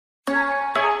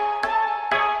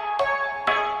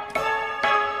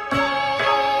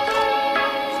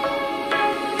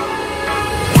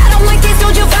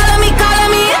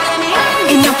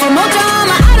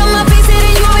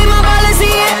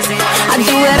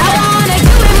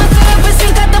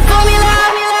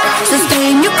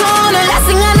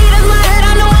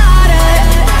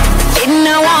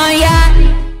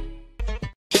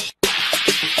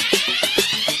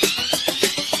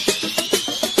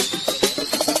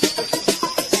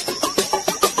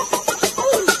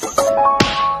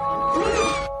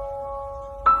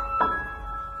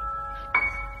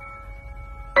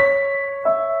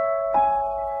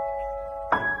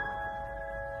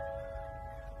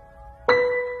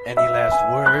Any last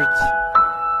words?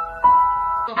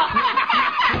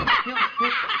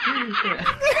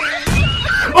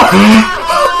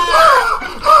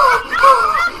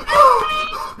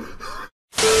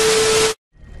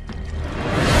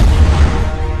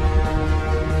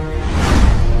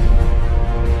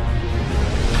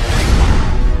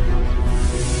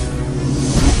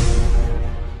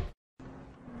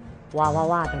 哇哇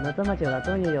哇！等了这么久了，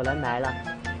终于有人来了。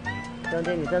兄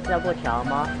弟，你这是要过桥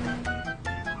吗？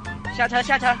下车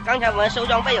下车！刚才我们收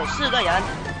装备有4个人，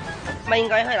他们应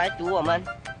该会来堵我们。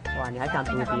哇，你还想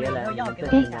堵别人？你这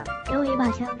行啊！给我一把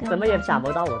枪，怎么也想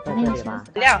不到我在这里吧？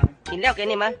饮料给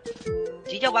你们，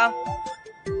急救包、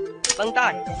绷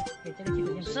带、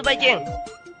4倍镜。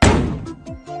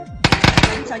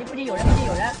小心附近有人，附近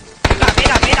有人！别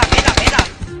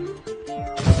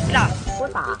打！我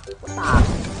打！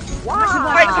哇！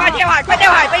快跳海！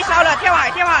被烧了，跳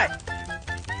海！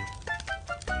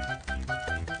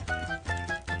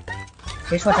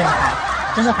谁说这是海？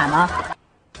这是海吗？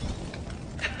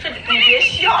你别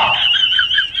笑。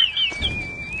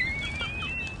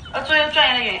做一个专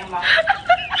业的演员吧。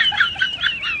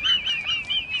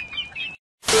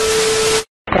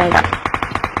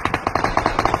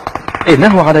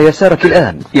إنه على يسارك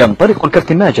الآن ينطلق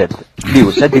الكابتن ماجد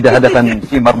ليسدد هدفا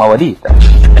في مرمى وليد.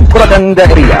 كرة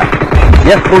دائرية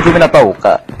يخرج من الطوق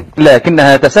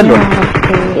لكنها تسلل.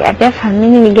 أبي أفهم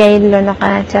مين اللي قايل له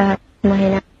نقاطه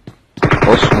هنا.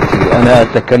 اصمتي، أنا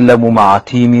أتكلم مع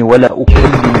تيمي ولا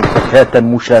أكلم فتاة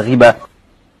مشاغبة،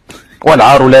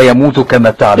 والعار لا يموت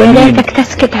كما تعلمين. يا ريتك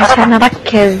تسكت عشان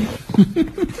أركز.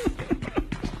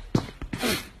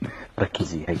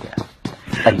 ركزي هيا.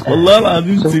 والله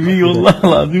العظيم سيبيه، والله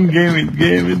العظيم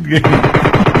جامد.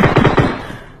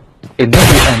 إنه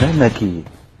أمامك.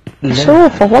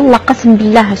 شوفه والله قسم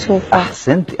بالله شوفه.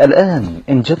 أحسنت. الآن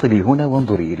انجطلي هنا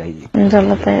وانظري إلي.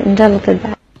 انجلط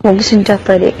البعض مو بس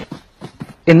انجطلي.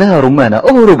 إنها رمانة.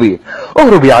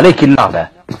 اهربي عليك اللعنة.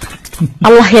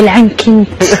 الله يلعنك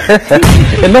انت.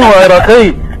 إنه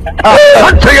عراقي.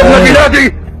 أنت يا ابن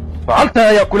بلادي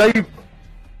فعلتها يا كليب.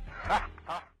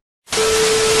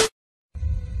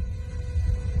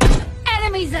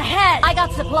 Enemies ahead! I got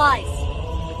supplies!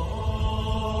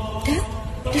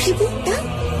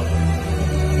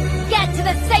 Get to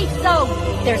the safe zone!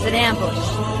 There's an ambush.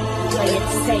 Play it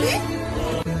safe.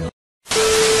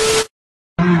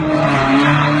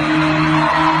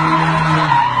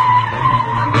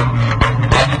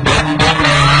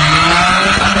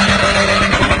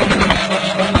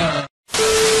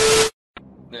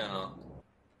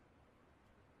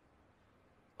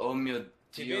 Oh mio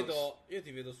Dio. Io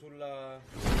ti vedo sulla...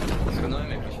 Secondo me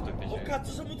mi è piaciuto il piacere. Oh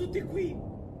cazzo, siamo tutti qui!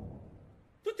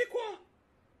 Tutti qua!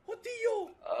 Oddio!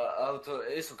 Auto...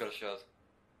 e sono crashato.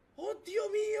 Oddio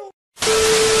mio!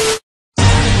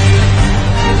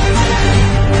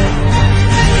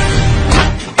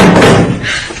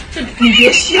你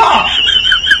别笑。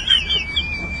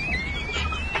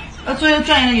做一个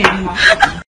专业的演员吧。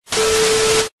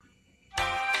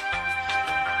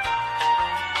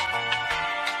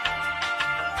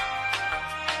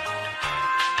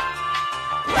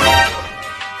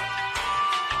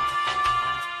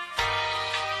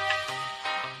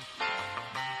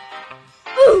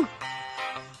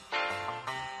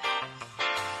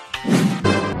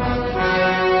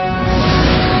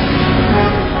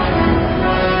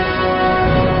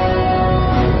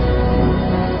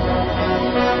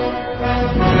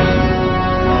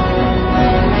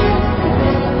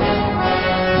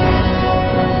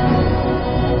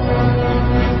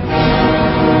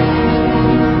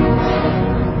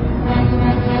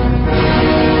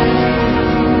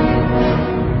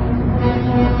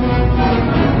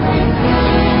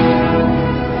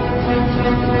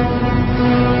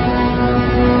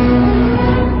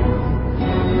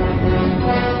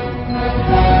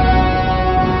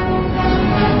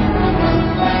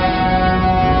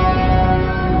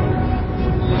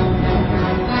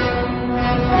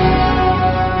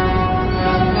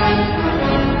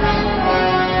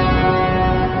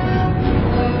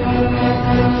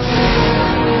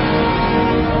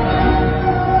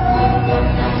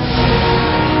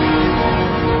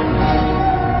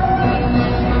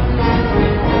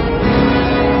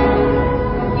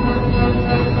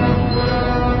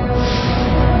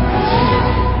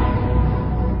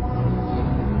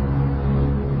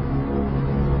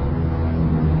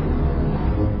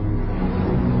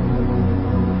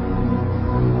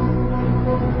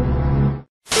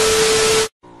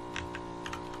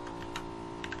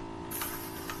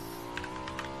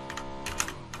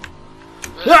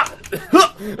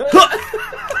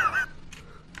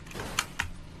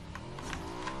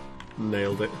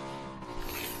Nailed it.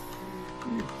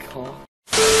 You can't.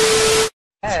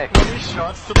 Heck, 20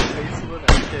 shots to the face with an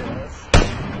MKS.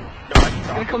 He's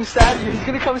gonna come stab you. He's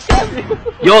gonna come stab you.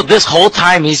 Yo, this whole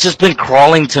time he's just been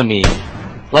crawling to me.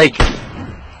 Like.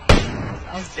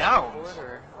 He's down.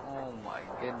 Oh my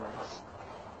goodness.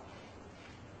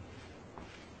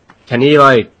 Can he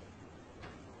like?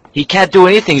 He can't do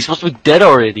anything. He's supposed to be dead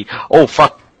already. Oh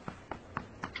fuck.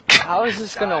 How is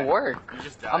this gonna work? You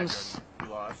just died. You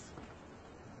lost.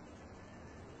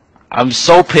 I'm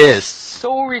so pissed.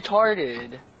 So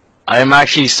retarded. I'm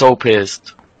actually so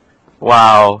pissed.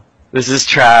 Wow. This is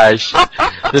trash.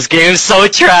 This game is so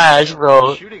trash,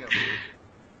 bro. Shooting him.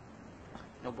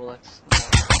 No bullets.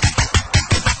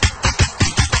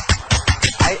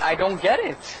 I don't get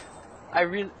it. I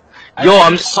really. Yo,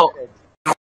 I'm so.